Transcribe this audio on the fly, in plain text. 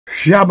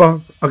Shabba.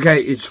 Okay,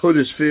 it's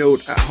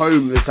Huddersfield at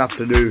home this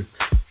afternoon.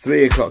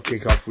 3 o'clock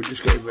kickoff. We're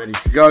just getting ready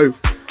to go.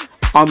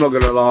 I'm not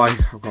going to lie,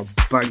 I've got a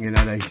banging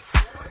headache.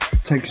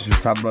 Taking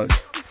some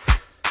tablets.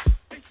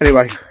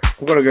 Anyway,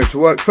 we've got to go to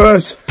work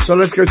first. So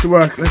let's go to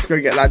work. Let's go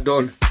get that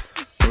done.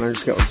 And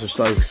let's get on to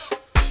Stoke.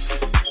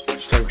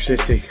 Stoke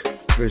City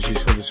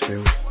versus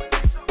Huddersfield.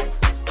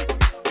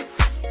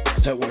 I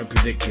don't want to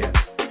predict yet,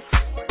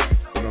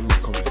 but I'm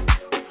not confident.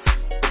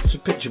 It's a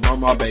picture by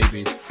my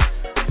babies.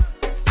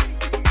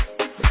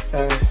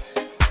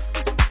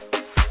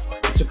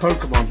 It's a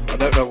Pokemon. I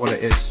don't know what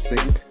it is,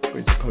 but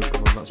it's a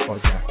Pokemon. That's by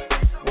Jack.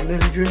 I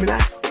nearly drew me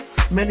that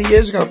many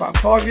years ago, about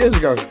 5 years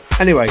ago.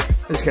 Anyway,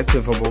 let's get to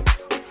the football.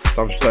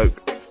 I'm Stoke.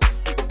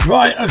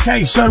 Right,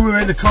 okay, so we're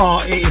in the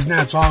car. It is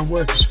now time.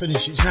 Work is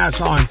finished. It's now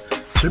time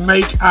to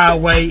make our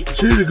way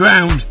to the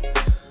ground.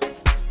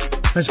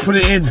 Let's put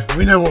it in.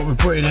 We know what we're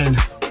putting in.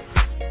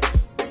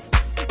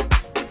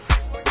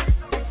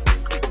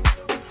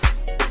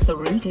 The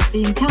route is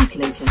being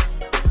calculated.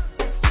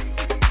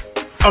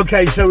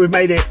 Okay, so we've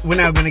made it. We're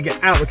now going to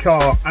get out the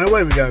car and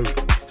away we go to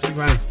the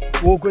ground.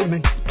 Walk with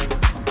me.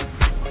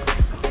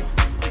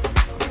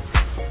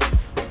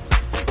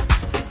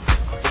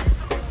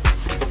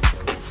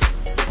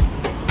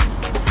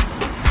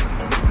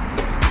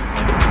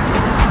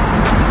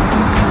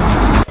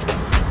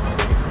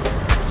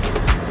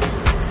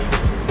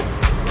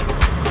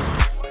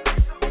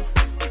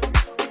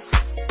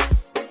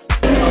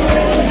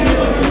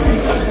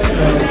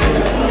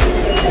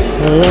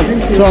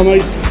 So,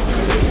 mate.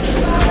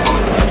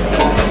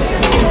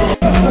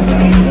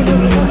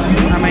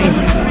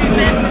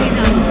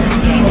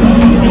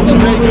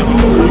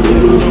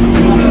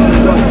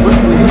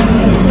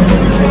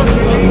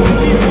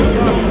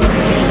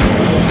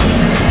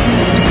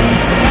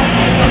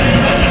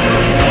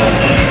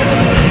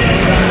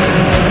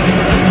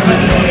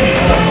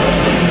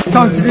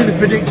 Time to do the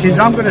predictions.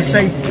 I'm going to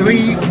say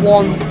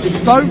 3-1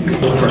 Stoke.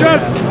 John,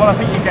 what I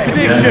think you get.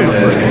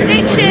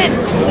 Prediction.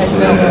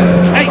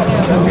 Hey.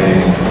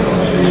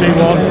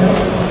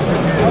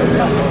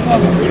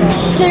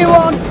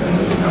 2-1.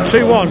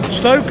 2-1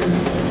 Stoke.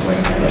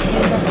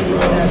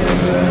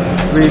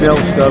 3-0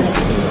 Stoke.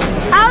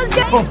 I was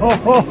going.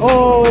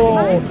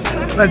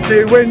 Let's see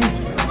who wins.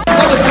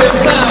 Huddersfield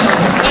Town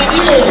and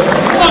you,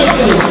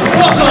 mighty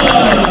Watford.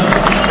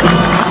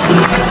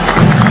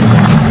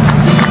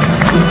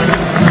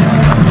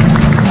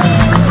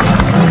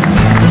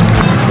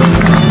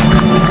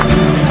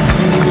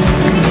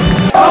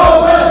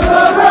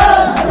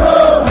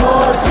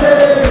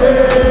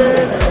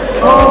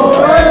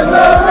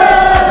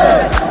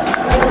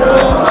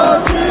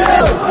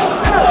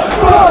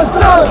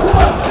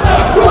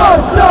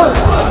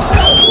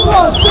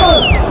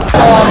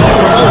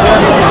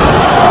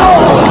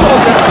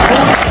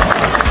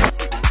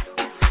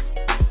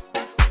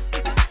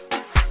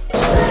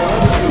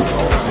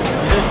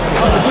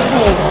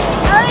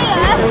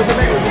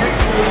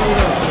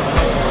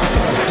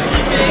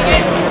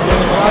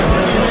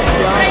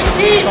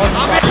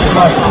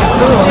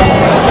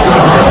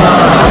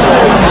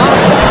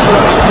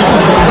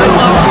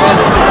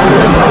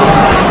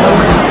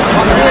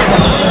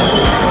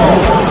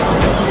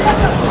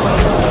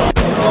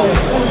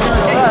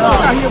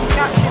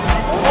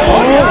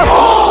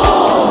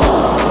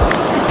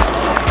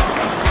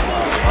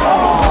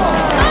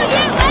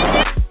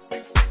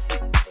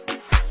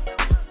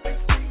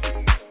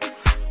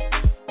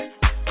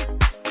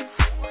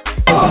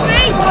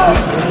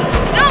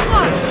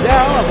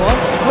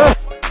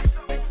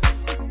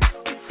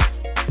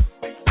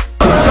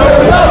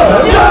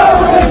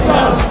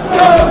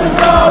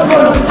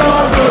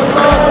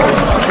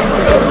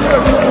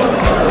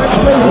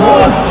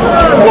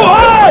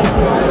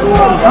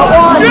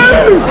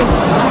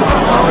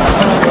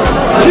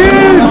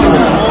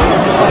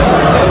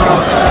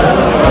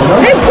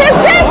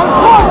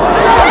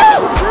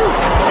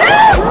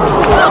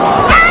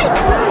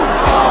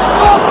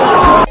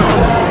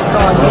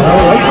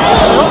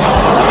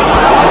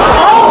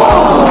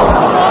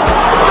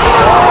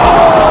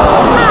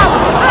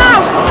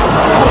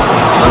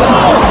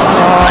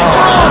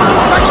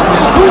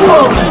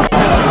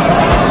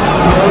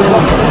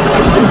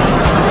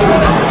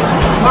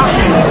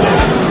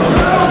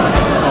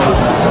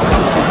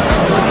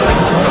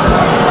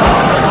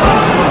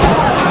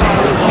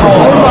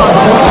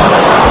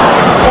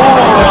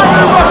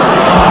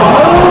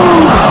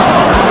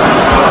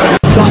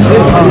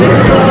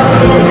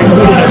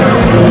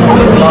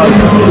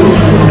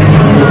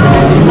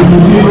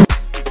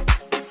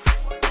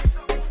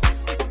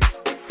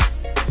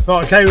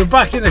 Right, okay, we're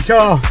back in the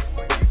car.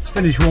 Let's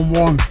finish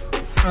 1-1.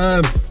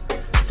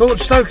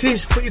 Thoughts,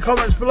 Stokies? Put your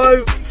comments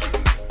below.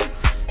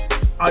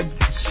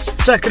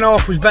 Second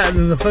half was better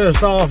than the first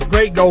half.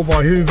 Great goal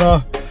by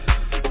Hoover.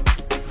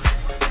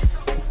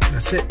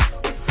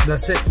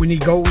 That's it. We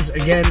need goals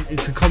again.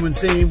 It's a common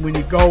theme. We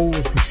need goals.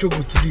 We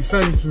struggle to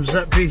defend from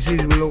set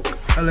pieces. We look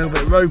a little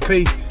bit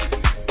ropey.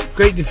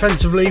 Great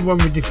defensively when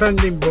we're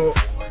defending, but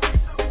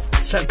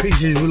set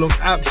pieces we look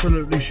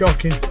absolutely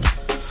shocking.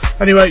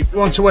 Anyway,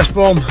 on to West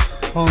Brom.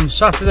 on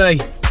Saturday.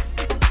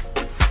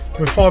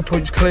 We're 5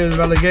 points clear of the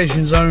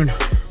relegation zone.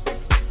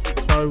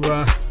 So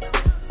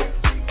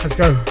let's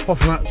go. Apart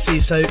from that, see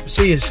you Saturday.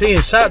 See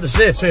you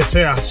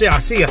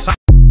Saturday.